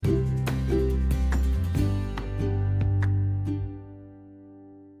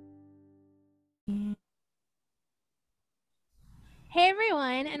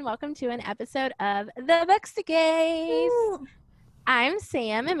everyone, and welcome to an episode of The Bookstagays. Woo. I'm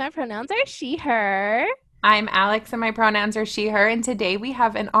Sam, and my pronouns are she, her. I'm Alex, and my pronouns are she, her. And today we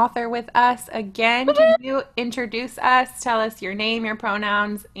have an author with us again. Can you introduce us? Tell us your name, your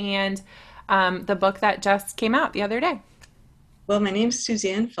pronouns, and the book that just came out the other day. Well, my name's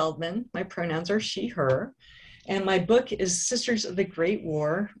Suzanne Feldman. My pronouns are she, her. And my book is Sisters of the Great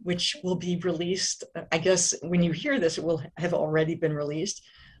War, which will be released, I guess when you hear this, it will have already been released,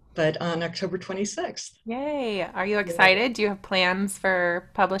 but on October 26th. Yay. Are you excited? Do you have plans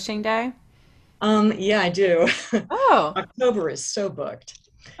for publishing day? Yeah, I do. Oh, October is so booked.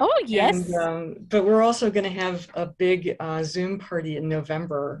 Oh, yes. But we're also going to have a big Zoom party in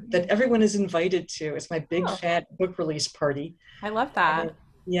November that everyone is invited to. It's my big Oh. fat book release party. I love that.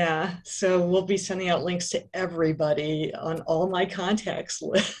 Yeah, so we'll be sending out links to everybody on all my contacts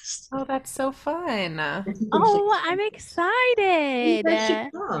list. Oh, that's so fun. Oh, I'm You excited. guys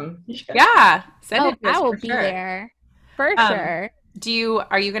should come. You should Yeah, send Oh, it to us I will for be sure. there for Um, sure.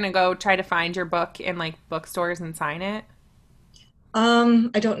 are you gonna go try to find your book in like bookstores and sign it?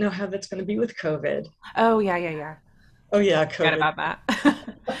 I don't know how that's going to be with COVID. Oh yeah. Oh yeah, Forgot COVID. about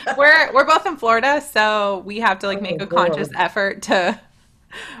that. We're both in Florida, so we have to like make Oh a conscious Lord. effort to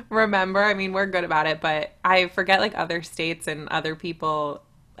remember. I mean, we're good about it, but I forget like other states and other people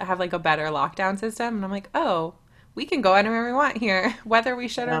have like a better lockdown system, and I'm like, oh, we can go anywhere we want here, whether we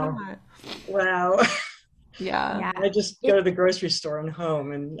should or Wow. not. Wow. Yeah, Yeah. I just It, go to the grocery store and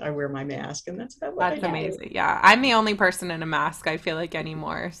home and I wear my mask and that's about what I that's yeah. do. amazing. Yeah, I'm the only person in a mask, I feel like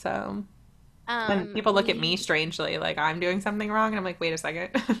anymore. So when people look at me we strangely, like I'm doing something wrong, and I'm like, wait a second.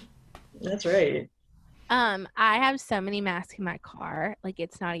 That's right. I have so many masks in my car, like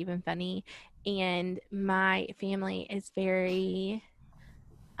it's not even funny. And my family is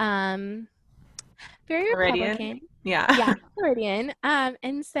um very Meridian. Republican. Yeah. Yeah, Floridian.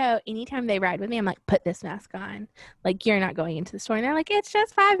 And so anytime they ride with me, I'm like, put this mask on. Like, you're not going into the store. And they're like, it's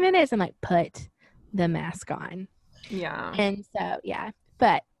just 5 minutes. I'm like, put the mask on. Yeah. And so, yeah.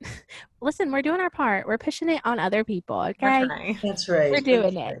 But listen, we're doing our part. We're pushing it on other people, We're okay? trying. That's We're right.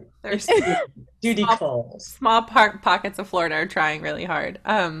 doing That's it. right. There's It's duty small calls. pockets of Florida are trying really hard.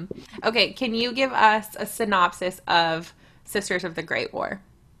 Okay, can you give us a synopsis of Sisters of the Great War?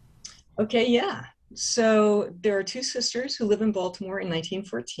 Okay, yeah. So there are two sisters who live in Baltimore in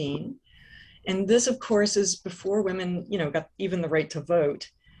 1914. And this, of course, is before women, got even the right to vote,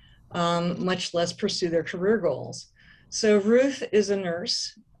 much less pursue their career goals. So Ruth is a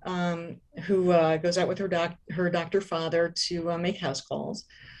nurse who goes out with her doctor father to make house calls.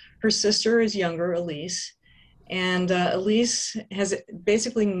 Her sister is younger, Elise, and Elise has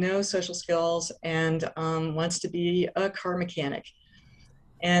basically no social skills and wants to be a car mechanic.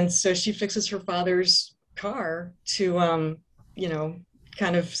 And so she fixes her father's car to, you know,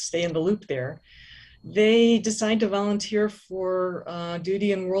 kind of stay in the loop there. They decide to volunteer for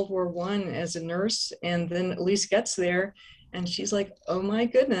duty in World War I as a nurse, and then Elise gets there, and she's like, "Oh my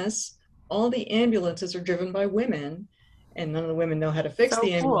goodness, all the ambulances are driven by women, and none of the women know how to fix So the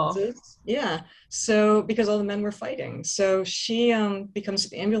cool. ambulances." Yeah, so because all the men were fighting, so she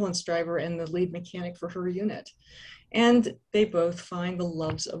becomes an ambulance driver and the lead mechanic for her unit, and they both find the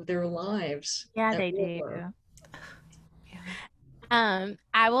loves of their lives Yeah, at they do. war. Yeah.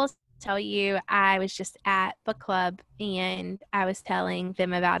 I will tell you, I was just at book club and I was telling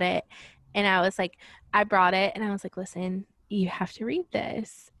them about it. And I was like, I brought it and I was like, listen, you have to read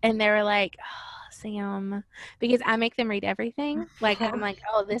this. And they were like, oh, Sam, because I make them read everything. Like, I'm like,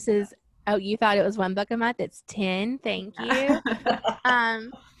 oh, this is, oh, you thought it was one book a month? It's 10. Thank you.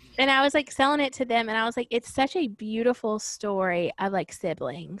 Um, and I was like selling it to them and I was like, it's such a beautiful story of like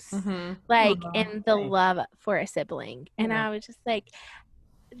siblings, Hmm. like, Oh, and the right. love for a sibling. And Yeah. I was just like,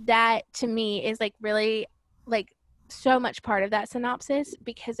 that to me is like really like so much part of that synopsis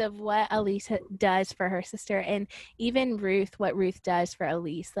because of what Elise does for her sister and even Ruth, what Ruth does for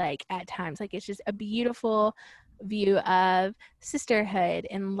Elise, like at times, like it's just a beautiful view of sisterhood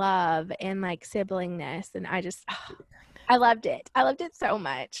and love and like siblingness. And I just, I loved it. I loved it so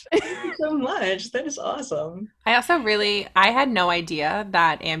much. Thank you so much. That is awesome. I had no idea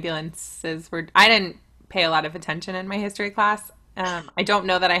that ambulances were, I didn't pay a lot of attention in my history class. I don't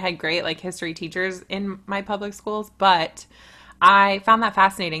know that I had great like history teachers in my public schools, but I found that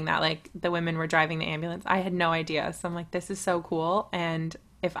fascinating that like the women were driving the ambulance. I had no idea. So I'm like, this is so cool. And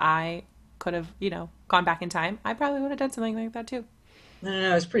if I could have, gone back in time, I probably would have done something like that too. I don't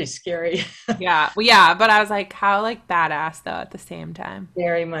know, it's pretty scary. Yeah. Well, yeah. But I was like, how like badass though at the same time.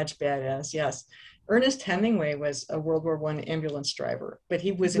 Very much badass, yes. Ernest Hemingway was a World War I ambulance driver, but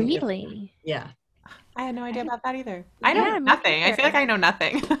he was in Italy. Really? Yeah. I had no I idea didn't, about that either. I know yeah, me nothing. I feel like neither. I know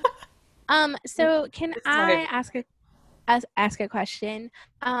nothing. So can This is why. I ask a question?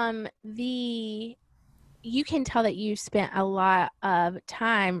 The you can tell that you spent a lot of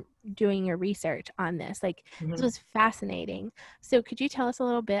time doing your research on this. Like this Mhm. was fascinating. So could you tell us a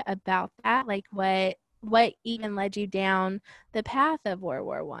little bit about that? Like what even led you down the path of World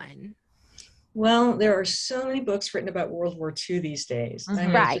War One? Well, there are so many books written about World War II these days. I Hmm.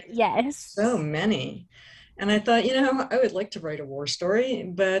 mean, Right. just so Yes. many. And I thought, I would like to write a war story,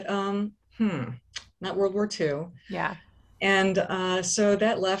 but not World War II. Yeah. And so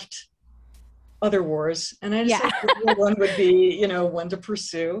that left other wars. And I Yeah. decided World War One would be, one to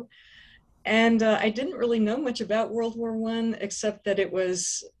pursue. And I didn't really know much about World War One, except that it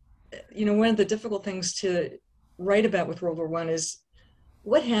was, one of the difficult things to write about with World War One is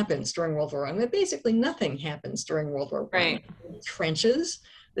what happens during World War One. Well, basically, nothing happens during World War One. Right. Trenches,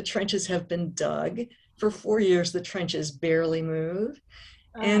 the trenches have been dug. For 4 years, the trenches barely move.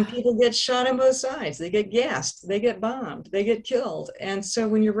 And Ugh, people get shot on both sides. They get gassed, they get bombed, they get killed. And so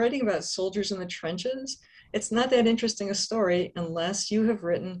when you're writing about soldiers in the trenches, it's not that interesting a story unless you have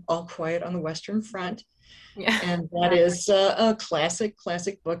written All Quiet on the Western Front. Yeah. And that yeah. is a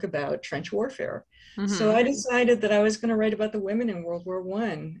classic book about trench warfare. So Hmm. I decided that I was going to write about the women in World War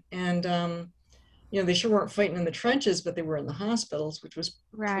One. And, they sure weren't fighting in the trenches, but they were in the hospitals, which was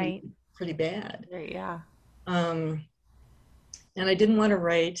pretty, Right. pretty bad. Great. Yeah. Um, and I didn't want to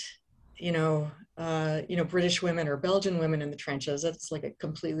write, British women or Belgian women in the trenches. That's like a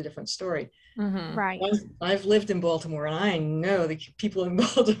completely different story. Hmm. Right. I've lived in Baltimore, and I know the people in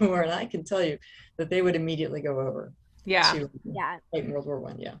Baltimore, and I can tell you that they would immediately go over Yeah. to Yeah. fight in World War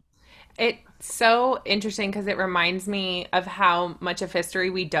One. Yeah. It's so interesting because it reminds me of how much of history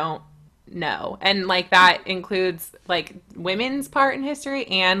we don't know. And like that includes like women's part in history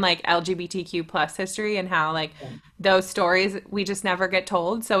and like LGBTQ plus history and how like those stories we just never get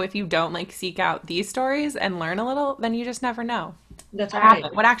told. So if you don't like seek out these stories and learn a little, then you just never know That's what Right. right.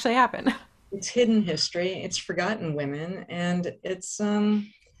 happened, what actually happened. It's hidden history. It's forgotten women, and it's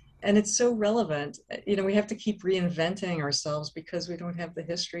so relevant. We have to keep reinventing ourselves because we don't have the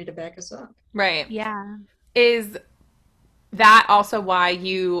history to back us up. Right. Yeah. Is that also why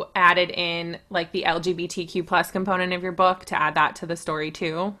you added in like the LGBTQ plus component of your book to add that to the story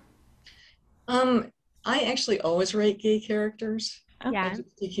too? Um, I actually always write gay characters, Yeah.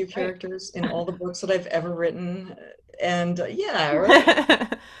 LGBTQ Great. characters in all the books that I've ever written. And yeah,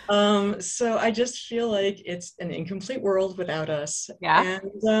 right. So I just feel like it's an incomplete world without us. Yeah.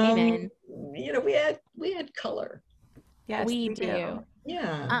 And Amen. we had color. Yes, We we do. do.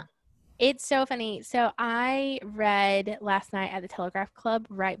 Yeah. Uh, it's so funny. So I read last night at the Telegraph Club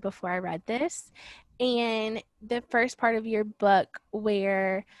right before I read this, and the first part of your book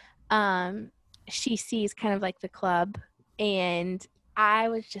where um she sees kind of like the club, and I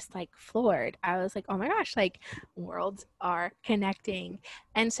was just like floored. I was like, "Oh my gosh, like worlds are connecting."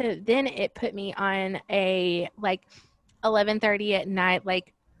 And so then it put me on a like 11:30 at night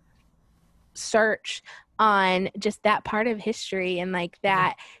like search on just that part of history and like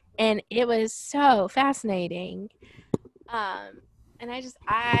that, and it was so fascinating. And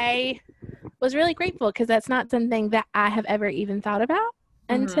I was really grateful because that's not something that I have ever even thought about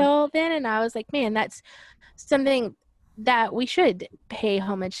Hmm. until then, and I was like, man, that's something that we should pay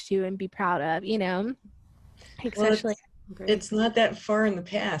homage to and be proud of, Well, especially. Agreed. it's not that far in the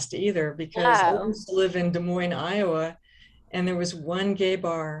past either, because I Oh, used to live in Des Moines, Iowa, and there was one gay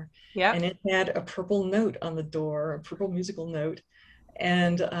bar, Yep. and it had a purple note on the door, a purple musical note,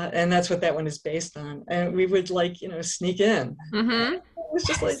 and that's what that one is based on. And we would like sneak in. Hmm. It was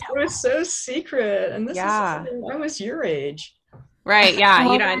just that is like so it was so secret. And this is Yeah. I was your age. Right. Yeah.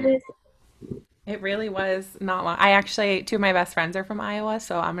 oh that is It really was not long. I actually, two of my best friends are from Iowa,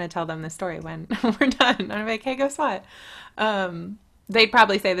 so I'm going to tell them this story when we're done. I'm like, hey, guess what? They'd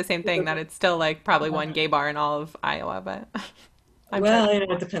probably say the same thing that it's still like probably one gay bar in all of Iowa, but I'm sure. Well,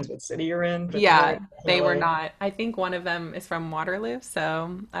 it depends what city you're in, but Yeah, they're they were definitely. not. I think one of them is from Waterloo,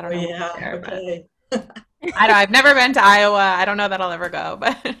 so I don't Oh know what's yeah, there, but okay. I don't. I've never been to Iowa. I don't know that I'll ever go,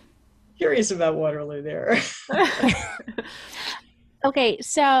 but Curious about Waterloo there. okay.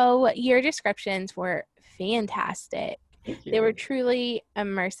 So your descriptions were fantastic. Thank They were you. truly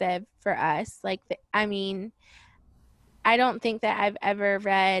immersive for us. Like, I mean, I don't think that I've ever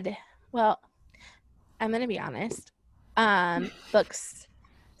read, well, I'm going to be honest. Books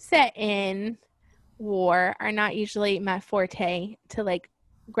set in war are not usually my forte to like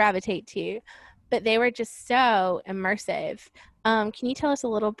gravitate to, but they were just so immersive. Can you tell us a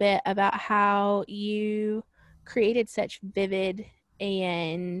little bit about how you created such vivid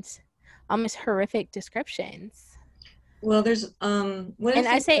and almost horrific descriptions. Well, there's one of And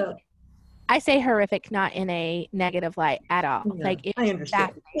the things about, I say horrific not in a negative light at all. yeah, Like, it I was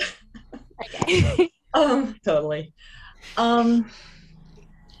understand. fascinating. Okay. Totally. Um,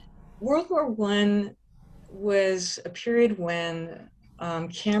 World War One was a period when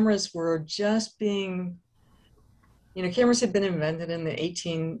cameras were just being, cameras had been invented in the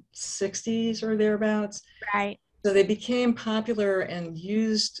 1860s or thereabouts. Right. So they became popular and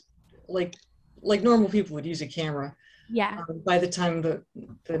used like normal people would use a camera Yeah. by the time the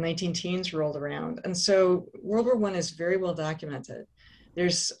 19 teens rolled around. And so World War One is very well documented.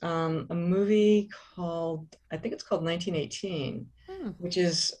 There's a movie called, I think it's called 1918, which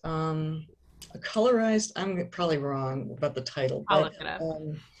is a colorized, I'm probably wrong about the title, I'll but look it up.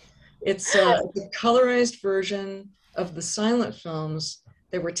 it's a colorized version of the silent films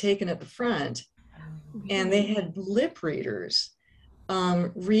that were taken at the front, and they had lip readers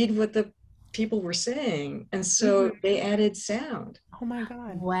read what the people were saying, and so they added sound Oh my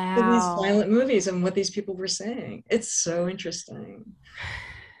God. to these Wow. silent movies and what these people were saying. It's so interesting.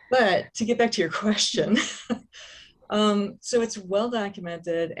 But to get back to your question, so it's well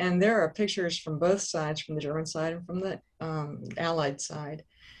documented, and there are pictures from both sides, from the German side and from the Allied side,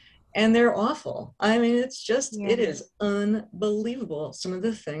 and they're awful. I mean, it Yeah. is unbelievable, some of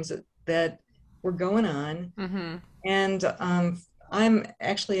the things that were going on. Mm-hmm. And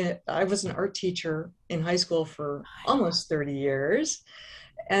I was an art teacher in high school for almost 30 years.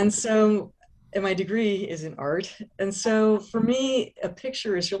 And my degree is in art. And so for me, a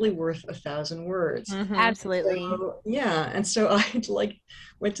picture is really worth 1,000 words. Mm-hmm. Absolutely. So, yeah. And so I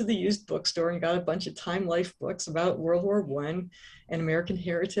went to the used bookstore and got a bunch of Time Life books about World War One and American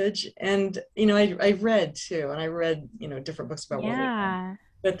heritage. And, I read too, and I read, different books about World War One. Yeah.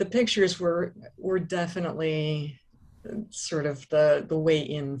 But the pictures were definitely sort of the way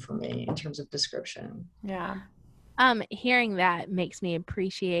in for me in terms of description. Yeah. Hearing that makes me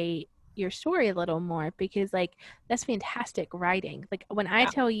appreciate your story a little more, because like that's fantastic writing. Like, when I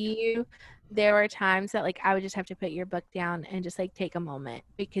tell you, there were times that like I would just have to put your book down and just like take a moment,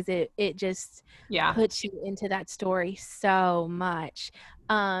 because it just Yeah. puts you into that story so much.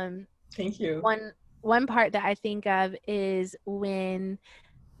 Thank you. One part that I think of is when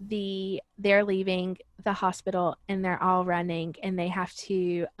they're leaving the hospital and they're all running, and they have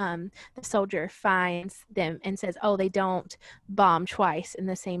to the soldier finds them and says, oh, they don't bomb twice in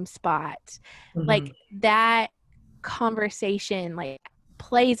the same spot. Like, that conversation like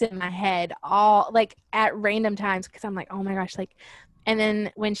plays in my head all like at random times, because I'm like, oh my gosh, like, and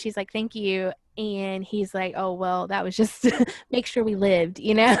then when she's like, thank you, and he's like, oh well, that was just make sure we lived.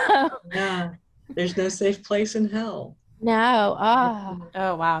 Yeah, there's no safe place in hell. No. Oh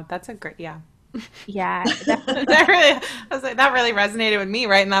Oh wow. That's a great, yeah. yeah. That really, I was like, that really resonated with me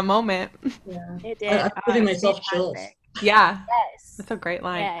right in that moment. Yeah, It did. I'm Oh, giving it was myself chills. fantastic. Yeah. Yes. That's a great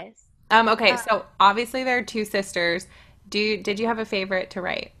line. Yes. Okay, so obviously there are two sisters. Did you have a favorite to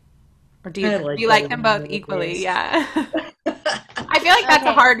write? Or do I you like like all of them my both equally? movies. Yeah. I feel like that's a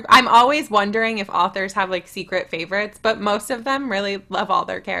Okay. hard. I'm always wondering if authors have like secret favorites, but most of them really love all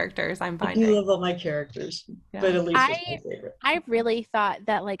their characters, I'm I do finding. love all my characters, but Yeah. Elise was my I favorite. I really thought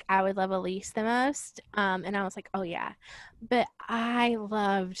that like I would love Elise the most. And I was like, oh yeah. But I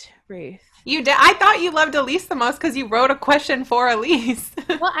loved Ruth. You did. I thought you loved Elise the most because you wrote a question for Elise.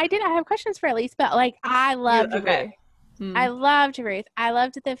 Well, I did. I have questions for Elise, but like I loved Okay. Ruth. I loved Ruth. I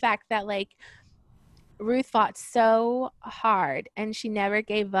loved the fact that like Ruth fought so hard and she never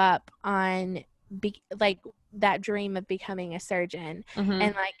gave up on like that dream of becoming a surgeon. Mm-hmm.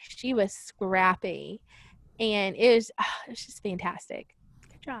 And like she was scrappy, and it was just fantastic.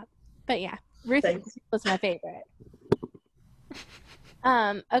 Good job. But yeah, Ruth Thanks. was my favorite.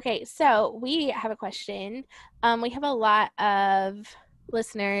 Okay, so we have a question. We have a lot of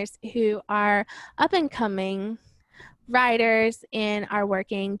listeners who are up and coming writers and are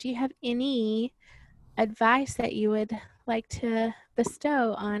working. Do you have any advice that you would like to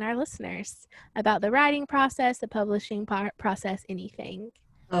bestow on our listeners about the writing process, the publishing process, anything?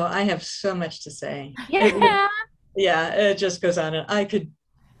 Oh, I have so much to say. Yeah. Yeah, it just goes on, and I could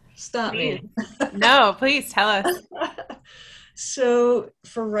stop Please. me. No, please tell us. So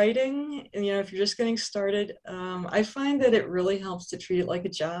for writing, if you're just getting started, I find that it really helps to treat it like a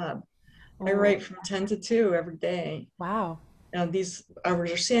job. I write from 10 to 2 every day. Wow. And these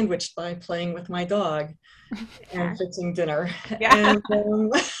hours are sandwiched by playing with my dog and fixing dinner. Yeah.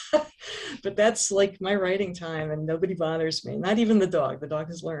 And, but that's like my writing time, and nobody bothers me. Not even the dog. The dog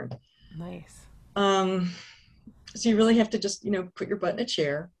has learned. Nice. So you really have to just, put your butt in a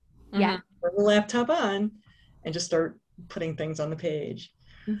chair, Yeah. turn the laptop on, and just start putting things on the page.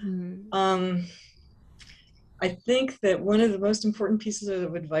 Mm-hmm. Um, I think that one of the most important pieces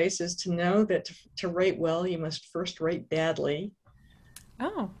of advice is to know that to write well, you must first write badly.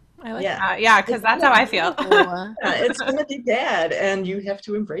 Oh, I like Yeah. that. Yeah, because It's that's how I feel. Oh, yeah, it's going to be bad, and you have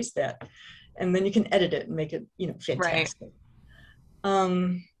to embrace that. And then you can edit it and make it, Right. fantastic.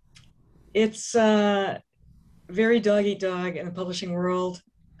 Um, it's very dog eat dog in the publishing world.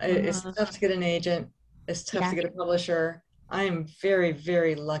 It's uh, tough to get an agent. It's tough to yeah. get a publisher. I am very,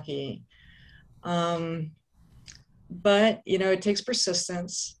 very lucky. Um, but it takes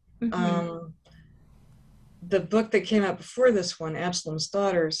persistence. Mm-hmm. Um, the book that came out before this one, Absalom's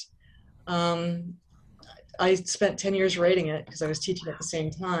Daughters, um, I spent 10 years writing it because I was teaching at the same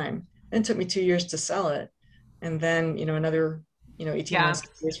time. And it took me 2 years to sell it. And then, another, 18 Yeah. months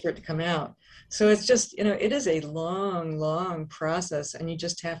for it to come out. So it's just, it is a long, long process, and you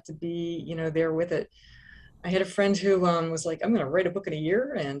just have to be, there with it. I had a friend who was like, I'm going to write a book in a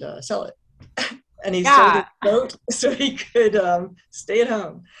year and sell it. And he sold his Yeah. boat so he could stay at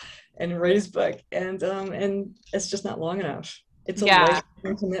home and write his book. And it's just not long enough. It's a Yeah.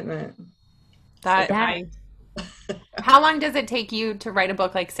 lifetime commitment. It's like That a That I How long does it take you to write a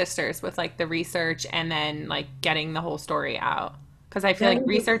book like Sisters with like the research and then like getting the whole story out? Because I feel that like was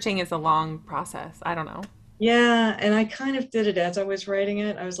researching is a long process. I don't know. Yeah, and I kind of did it as I was writing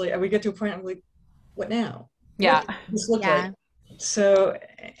it. I was like, we get to a point, I'm like, what now? Yeah. What does this look like? yeah. So,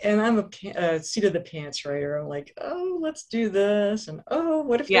 and I'm a seat of the pants writer. I'm like, oh, let's do this, and oh,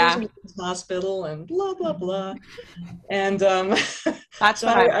 what if there was a Yeah. women's hospital, and blah blah blah. And That's so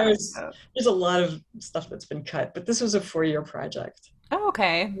what I, I'm I like was about. there's a lot of stuff that's been cut, but this was a 4-year project. Oh,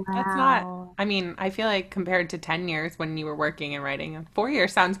 okay. That's not, Wow. I mean, I feel like compared to 10 years when you were working and writing, 4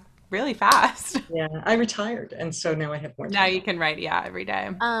 years sounds really fast. Yeah, I retired, and so now I have more Now time. you can write, yeah, every day.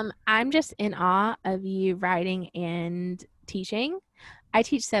 I'm just in awe of you writing and teaching. I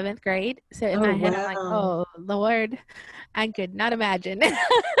teach seventh grade, so in Oh my head, I'm like, wow, oh Lord, I could not imagine.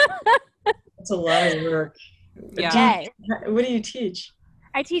 that's a lot of work. Do Yeah. you, Yes, what do you teach?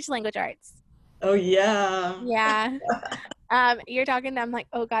 I teach language arts. Oh yeah. Yeah. You're talking, I'm like,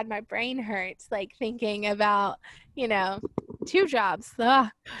 oh God, my brain hurts, like thinking about, you know, two jobs. Ugh.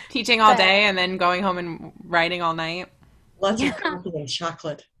 Teaching all But day and then going home and writing all night. Lots of yeah. coffee and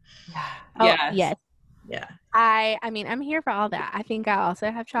chocolate. Yeah. Oh, Yes. yes. Yeah, I mean, I'm here for all that. I think I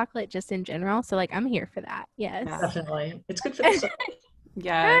also have chocolate just in general, so like I'm here for that. Yes. Yeah. definitely. It's good for the soul.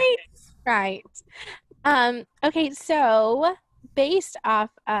 Yes. Right. Right. Okay, so based off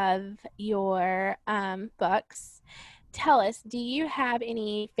of your books, tell us, do you have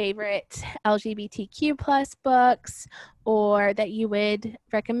any favorite LGBTQ plus books or that you would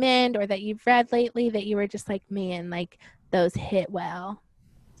recommend or that you've read lately that you were just like, man, like those hit well?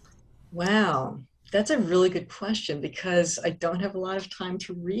 Wow. That's a really good question because I don't have a lot of time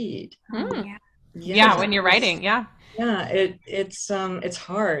to read. Oh Hmm. yeah. Yeah, Yeah, when you're writing. Yeah. yeah, it's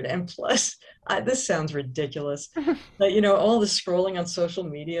hard. And plus, this sounds ridiculous, but all the scrolling on social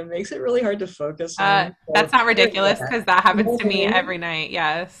media makes it really hard to focus on. That's So not there's ridiculous that. because that You know happens to what I me mean? every night.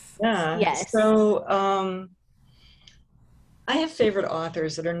 Yes. Yeah. Yes. So I have favorite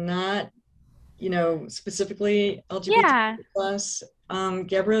authors that are not specifically LGBT Yeah. plus.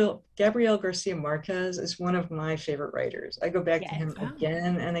 Gabriel Garcia Marquez is one of my favorite writers. I go back to Yes. him Oh.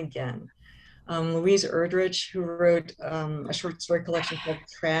 again and again. Louise Erdrich, who wrote a short story collection called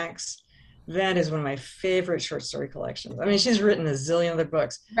Tracks, that is one of my favorite short story collections. I mean, she's written a zillion other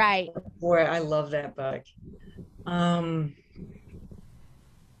books. Right. Boy, I love that book. Um,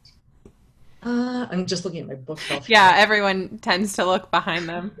 I'm just looking at my bookshelf Yeah, here. everyone tends to look behind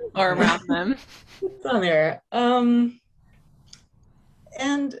them or around them. It's on there.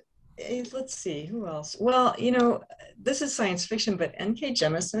 And let's see, who else? Well, this is science fiction, but N.K.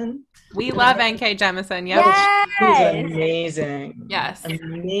 Jemisin, We love N.K. Jemisin. Yep. oh, he's Yes. amazing, Yes.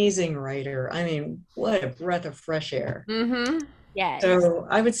 amazing writer. I mean, what a breath of fresh air. Mm-hmm. Yes. So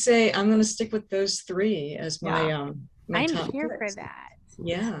I would say I'm going to stick with those three as my Yeah. my I'm top here for picks. that.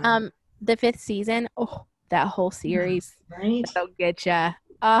 Yeah, The fifth season, oh, that whole yeah, series, right, that'll get ya.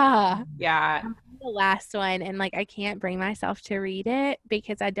 Ah, Yeah. I'm on the last one, and like I can't bring myself to read it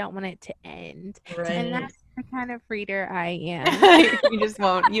because I don't want it to end. And right. that's the kind of reader I am.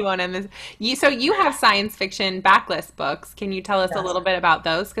 You won't end this. So you have science fiction backlist books. Can you tell us a Yes. little bit about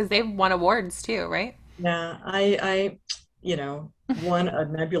those? Because they've won awards too, right? Yeah, I won a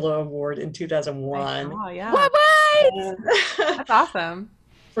Nebula Award in I 2001. saw, yeah. What? uh, That's awesome.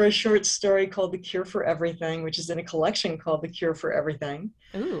 for a short story called The Cure for Everything, which is in a collection called The Cure for Everything.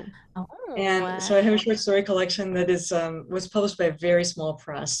 Ooh. And Oh, so I have a short story collection that is was published by a very small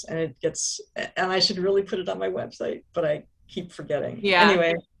press, and and I should really put it on my website, but I keep forgetting. Yeah.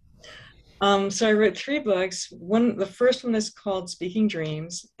 Anyway, so I wrote three books. The first one is called Speaking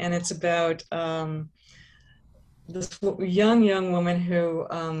Dreams, and it's about this young woman who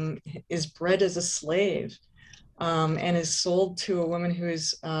is bred as a slave, and is sold to a woman who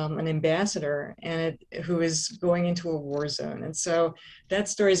is an ambassador who is going into a war zone. And so that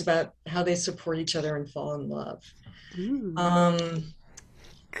story is about how they support each other and fall in love. Ooh. Um,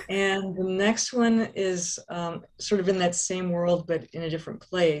 and the next one is sort of in that same world, but in a different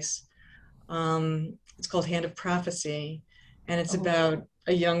place. It's called Hand of Prophecy, and it's Oh. about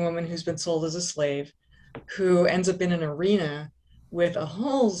a young woman who's been sold as a slave who ends up in an arena with a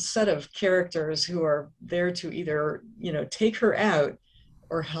whole set of characters who are there to either, take her out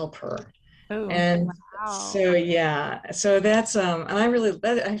or help her. Oh. And Wow. so, yeah, so that's, and I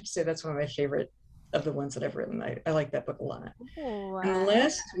have to say that's one of my favorite of the ones that I've written. I like that book a lot. Ooh, And the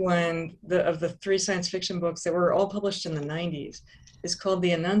last one of the three science fiction books that were all published in the 90s is called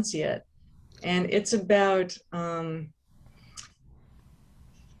The Annunciate. And it's about,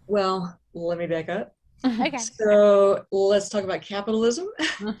 well, let me back up. okay. So let's talk about capitalism.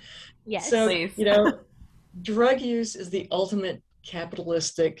 Yes. So, Please. drug use is the ultimate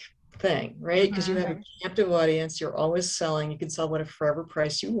capitalistic thing, right? Because you Mhm. have a captive audience, you're always selling, you can sell whatever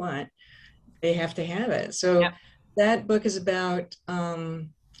price you want. They have to have it. So Yep. that book is about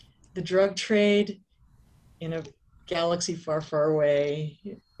the drug trade in a galaxy far, far away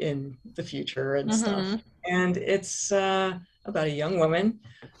in the future and stuff. Mhm. And it's about a young woman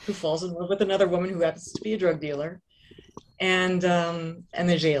who falls in love with another woman who happens to be a drug dealer, and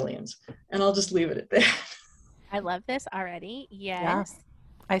there's aliens. And I'll just leave it at that. I love this already. Yeah. Yes.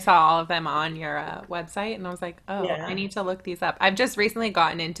 I saw all of them on your website and I was like, oh, I Yeah. need to look these up. I've just recently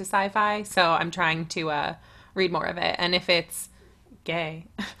gotten into sci-fi, so I'm trying to read more of it. And if it's gay,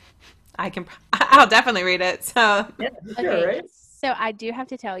 I'll definitely read it. So, Yeah, sure, Okay. right? So I do have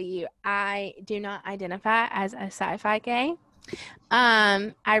to tell you, I do not identify as a sci-fi gay.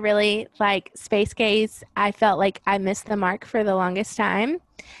 I really like space gays. I felt like I missed the mark for the longest time.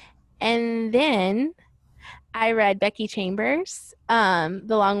 And then I read Becky Chambers, The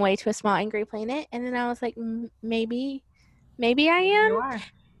Long Way to a Small Angry Planet, and then I was like, maybe I maybe you am. are.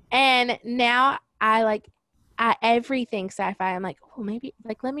 And now everything sci-fi. I'm like, oh, maybe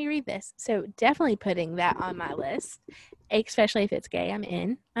like let me read this. So definitely putting that on my list, especially if it's gay. I'm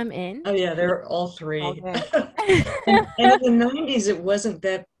in. I'm in. Oh yeah, they're all All three. day. And in the 90s, it wasn't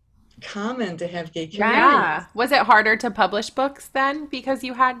that common to have gay characters. Right. Yeah. Was it harder to publish books then because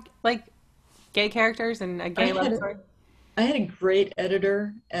you had like gay characters and a I gay love had story? I had a great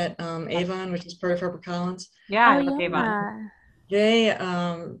editor at Avon, which is part of HarperCollins. Yeah, Oh I love Avon. yeah. They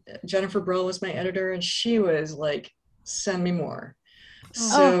Jennifer Brill was my editor, and she was like, "Send me more." Oh.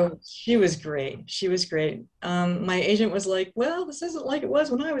 Oh, So she was great. She was great. My agent was like, "Well, this isn't like it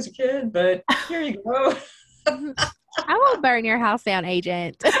was when I was a kid, but here you go." I will burn your house down,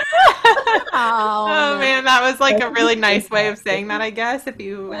 agent. Oh Oh no. man, that was like a really nice way of saying that, Fantastic. I guess, if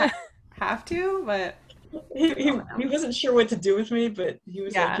you have to, but He, oh he, no. he wasn't sure what to do with me, but he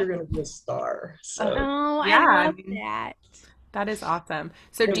was like, Yeah. "You're going to be a star." Uh, So Oh, I yeah, I love mean, that. that is awesome.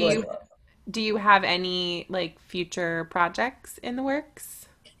 So it was. do you have any like future projects in the works?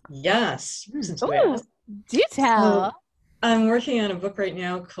 Yes, Hmm. since you Ooh, asked. do So tell. I'm working on a book right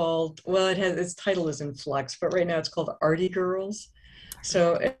now called, well, its title is in flux, but right now it's called Arty Girls.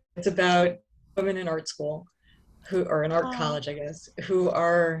 So it's about women in art school who, or in art Oh. college, I guess, who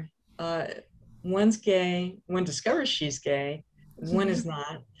are, uh, one's gay, one discovers she's gay, one is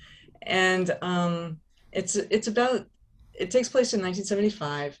not. And it's about, it takes place in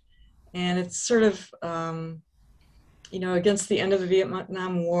 1975, and it's sort of, against the end of the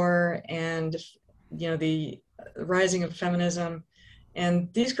Vietnam War, and the rising of feminism. And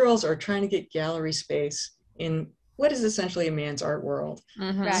these girls are trying to get gallery space in what is essentially a man's art world.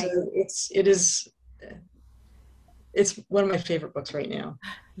 Mm-hmm. So Right. it's one of my favorite books right now.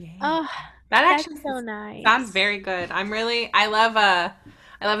 Yeah. Oh, That that's actually so sounds nice. very good. I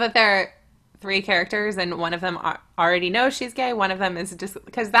love that there are three characters and one of them already knows she's gay. One of them is just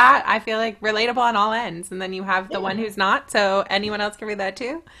because that I feel like relatable on all ends. And then you have the Yeah, one who's not, so anyone else can read that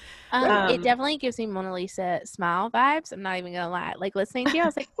too. right. It Um, definitely gives me Mona Lisa smile vibes. I'm not even gonna lie. Like listening to you, I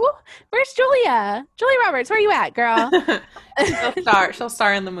was like, "Ooh, where's Julia? Julia Roberts, where you at, girl?" she'll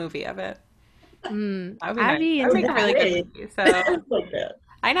star in the movie of it. That would be I'd nice. be That would into Oh, make a that's really that. good great. movie. So Like that.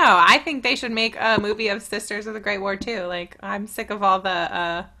 I know. I think they should make a movie of Sisters of the Great War too. Like I'm sick of all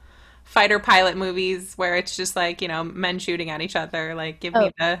the fighter pilot movies where it's just like, men shooting at each other. Like give Oh,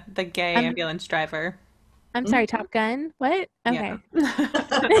 me the gay I'm ambulance driver. I'm Mhm. sorry, Top Gun. What? Yeah. Okay.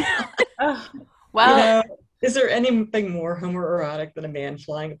 Oh, You well, know, Is there anything more homoerotic than a man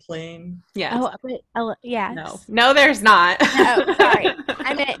flying a plane? Yes. Oh, but No. yes. No, there's not. No, sorry.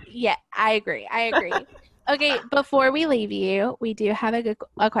 I meant, yeah, I agree. I agree. Okay, before we leave you, we do have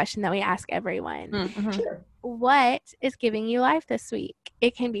a question that we ask everyone. Mm-hmm. Sure. What is giving you life this week?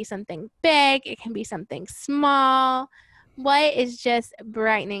 It can be something big, it can be something small. What is just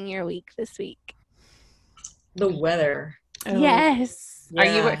brightening your week this week? The weather. Oh. Yes. Are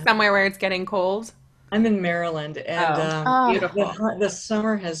you Yeah. somewhere where it's getting cold? I'm in Maryland, and Oh, Oh, beautiful. the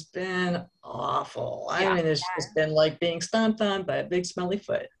summer has been awful. I Yeah. mean, it's just been like being stomped on by a big smelly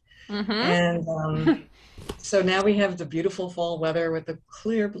foot. Mm-hmm. And so now we have the beautiful fall weather with the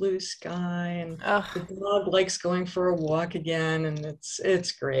clear blue sky, and the Ugh, dog likes going for a walk again, and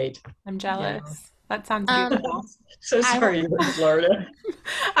it's great. I'm Yeah. jealous. That sounds um, beautiful. So I will. sorry you're in Florida.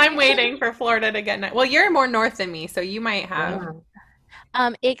 I'm waiting for Florida to get nice. Well, you're more north than me, so you might have. Yeah.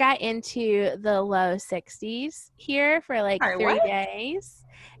 It got into the low 60s here for like Sorry, what? 3 days,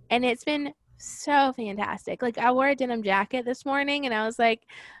 and it's been so fantastic. Like I wore a denim jacket this morning, and I was like,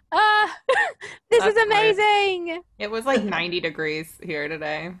 "Ah, this is That's weird. amazing." It was like 90 degrees here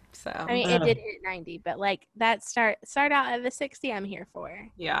today, I so mean, it did hit 90, but like that start out at the 60, I'm here for.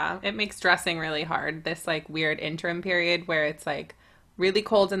 yeah, it makes dressing really hard. This like weird interim period where it's like really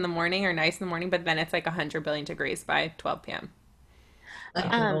cold in the morning or nice in the morning, but then it's like 100 billion degrees by 12 p.m. I So,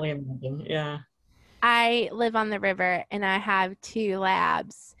 can Um, only imagine. Yeah. I live on the river and I have two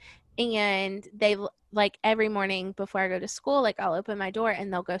labs, and like every morning before I go to school, like I'll open my door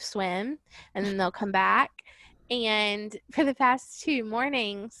and they'll go swim and then they'll come back. And for the past 2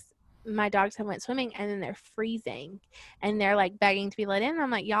 mornings, my dogs have went swimming and then they're freezing and they're like begging to be let in.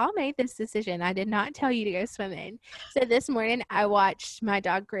 I'm like, y'all made this decision. I did not tell you to go swimming. So this morning I watched my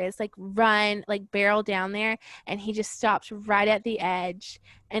dog Grizz like run, like barrel down there, and he just stops right at the edge,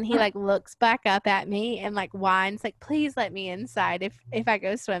 and he like looks back up at me and like whines like, please let me inside if I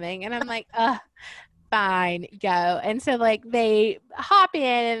go swimming. And I'm like, fine, go. And so like they hop in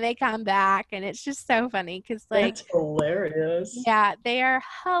and they come back, and it's just so funny because like, That's hilarious. yeah, they are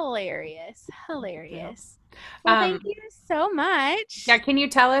hilarious, Yeah. hilarious. Well, thank um, you so yeah, much. can you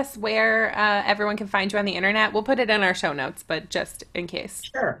tell us where everyone can find you on the internet? We'll put it in our show notes, but just in case.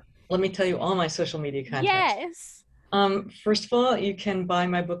 Sure. Let me tell you all my social media contacts. Yes. First of all, you can buy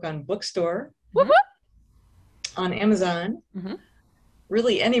my book on Bookstore, Whoop, Hmm. on Amazon, Hmm.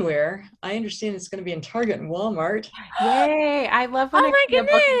 really anywhere. I understand it's going to be in Target and Walmart. Yay! I love when oh I my see a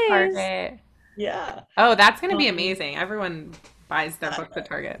book in goodness. Target. Yeah. Oh, that's going to be Um, amazing. Everyone buys their uh, books at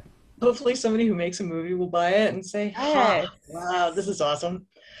Target. Hopefully somebody who makes a movie will buy it and say, ha, Yes. wow, this is awesome.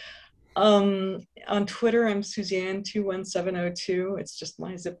 On Twitter, I'm Suzanne21702. It's just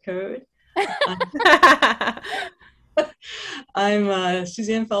my zip code. Um, I'm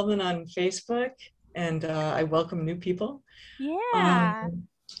Suzanne Feldman on Facebook, and I welcome new people. Um, Yeah.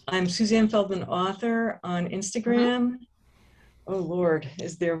 I'm Suzanne Feldman author on Mhm. Instagram. Oh Lord,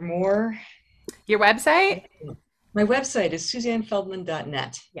 is there more? Your website? My website is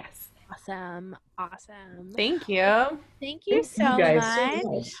suzannefeldman.net. Yes. Awesome. Awesome. Thank you. Thank you Thank you so guys so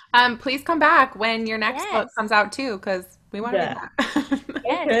much. much. Please come back when your next book Yes. comes out too, because we want to read Yeah. that.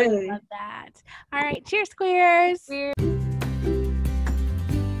 Yes. I Okay. love that. All right. Cheers, queers.